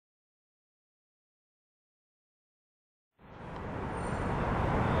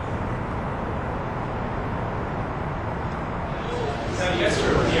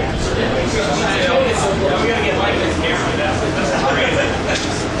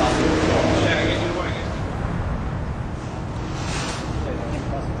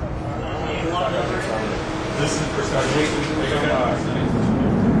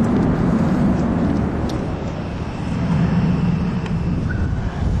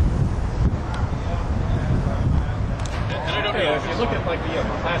look at like the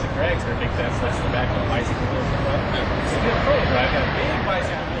classic drags, they're big that's the back of the bicycle wheels and stuff. So if you have pro drag, have big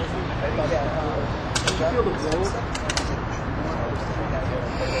bicycle wheels. Feel the blow?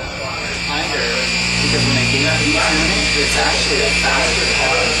 Because when I gave it, it's actually a faster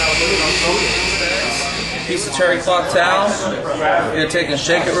car. Piece of terry cloth towel. You're going to take and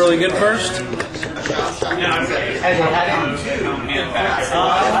shake it really good first.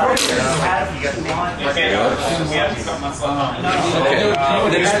 Okay.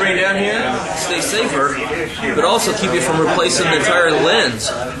 Then spray down here. Stay safer, but also keep you from replacing the entire lens.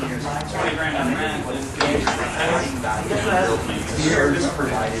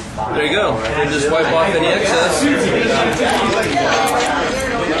 There you go. And just wipe off any excess.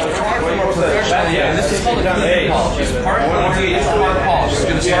 Yeah, this is called a good polish. It's part warranty, it's part polish. It's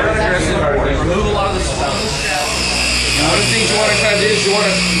going to start addressing, remove a lot of the stuff. One of the things you want to try to do is you want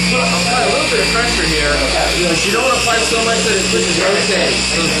to apply a little bit of pressure here, but you don't want to apply so much that it pushes everything.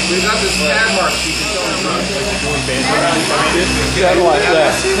 So we've got this pad mark so you can tell it's running. Yeah, like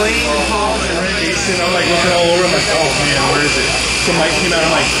that. Clean and polished. I'm like looking all over myself. Oh man, where is it? So Mike came out. I'm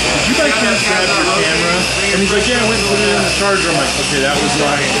like, did you by chance grab your camera? And he's like, yeah, I went and put it in the charger. I'm like, okay, that was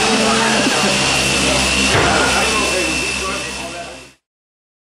right.